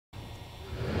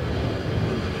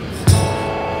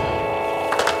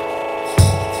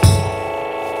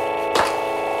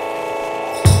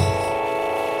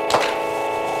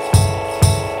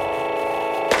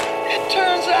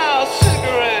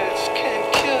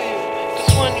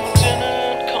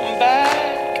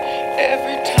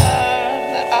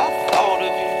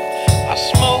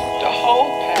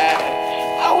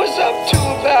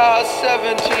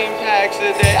17 packs a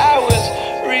day. I was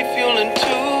refueling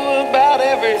too about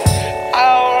every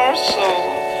hour or so.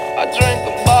 I drank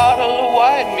a bottle of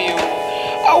white mule.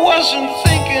 I wasn't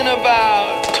thinking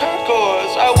about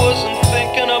turquoise. I wasn't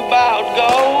thinking about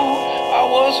gold. I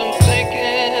wasn't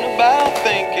thinking about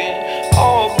thinking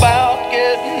or about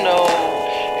getting old.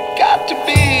 It got to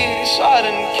be so I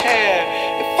didn't care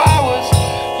if I was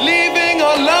leaving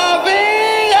or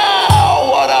loving. Oh,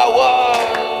 what I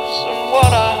was and what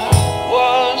I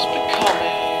was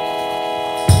becoming.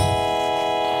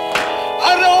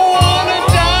 I don't wanna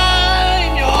die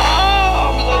in your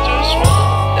arms. I just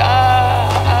wanna die.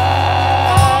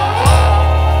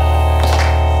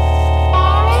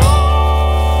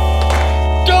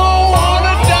 Don't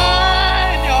wanna die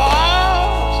in your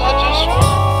arms. I just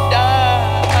wanna die.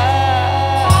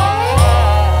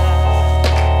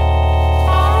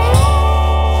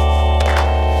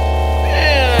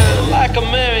 Yeah, like a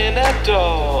marionette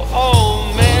doll.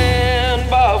 Oh man,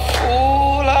 by a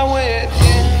fool I went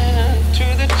into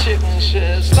the chicken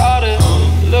shed, started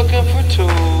looking for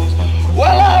tools.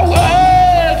 Well, I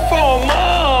worked for a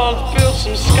month, built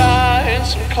some sky and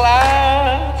some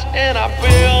clouds, and I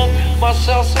built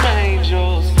myself some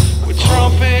angels with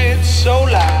trumpets so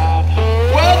loud.